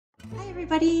Hi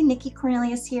everybody, Nikki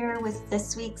Cornelius here with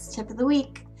this week's tip of the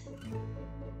week.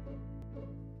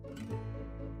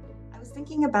 I was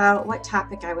thinking about what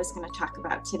topic I was going to talk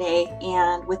about today,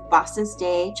 and with Boss's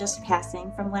Day just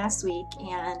passing from last week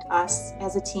and us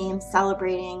as a team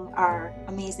celebrating our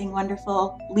amazing,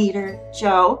 wonderful leader,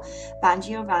 Joe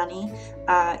Bongiovanni,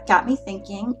 got me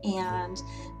thinking, and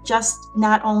just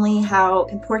not only how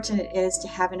important it is to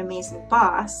have an amazing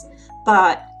boss,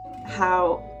 but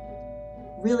how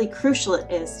really crucial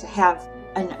it is to have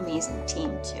an amazing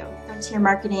team too. Frontier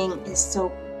Marketing is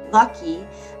so lucky.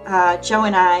 Joe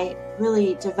and I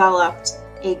really developed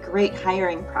a great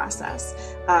hiring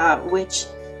process, which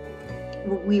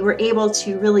we were able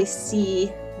to really see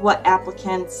what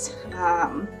applicants,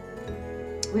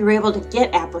 we were able to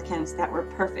get applicants that were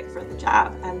perfect for the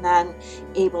job, and then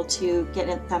able to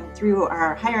get them through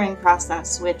our hiring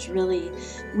process, which really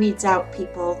weeds out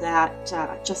people that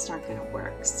just aren't going to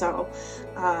work. So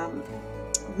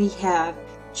we have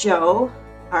Joe,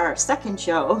 our second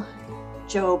Joe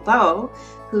Bow,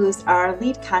 who's our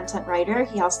lead content writer.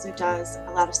 He also does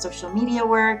a lot of social media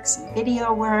work, some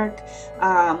video work,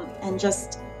 and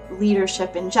just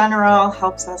leadership in general,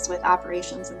 helps us with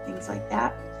operations and things like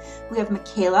that. We have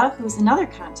Michaela, who's another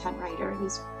content writer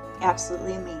who's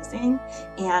absolutely amazing,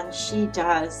 and she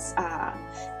does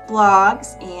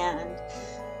blogs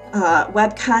and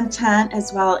web content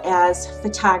as well as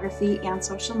photography and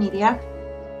social media.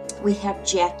 We have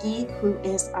Jackie, who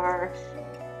is our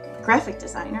graphic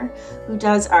designer, who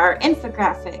does our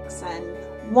infographics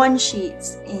and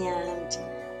one-sheets and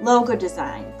logo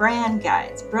design, brand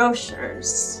guides,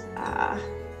 brochures,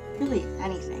 really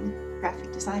anything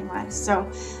graphic design wise. So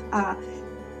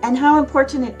and how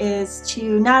important it is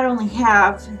to not only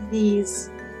have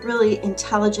these really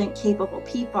intelligent, capable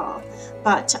people,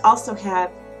 but to also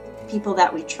have people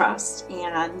that we trust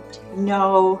and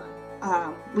know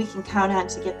we can count on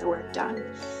to get the work done.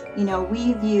 You know,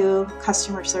 we view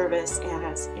customer service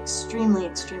as extremely,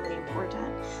 extremely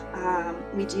important.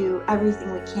 We do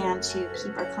everything we can to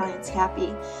keep our clients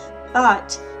happy,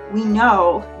 but we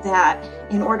know that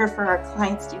in order for our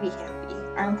clients to be happy,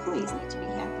 our employees need to be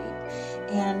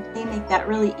happy. And they make that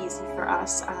really easy for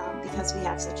us because we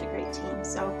have such a great team.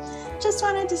 So just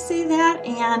wanted to say that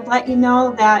and let you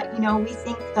know that, you know, we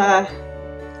think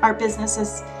our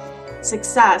business's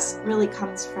success really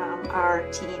comes from our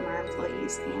team, our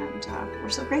employees, and we're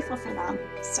so grateful for them.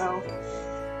 So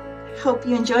hope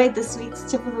you enjoyed this week's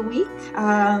tip of the week.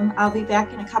 I'll be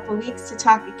back in a couple weeks to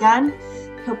talk again.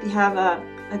 Hope you have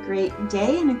a great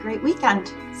day and a great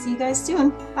weekend. See you guys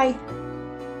soon. Bye.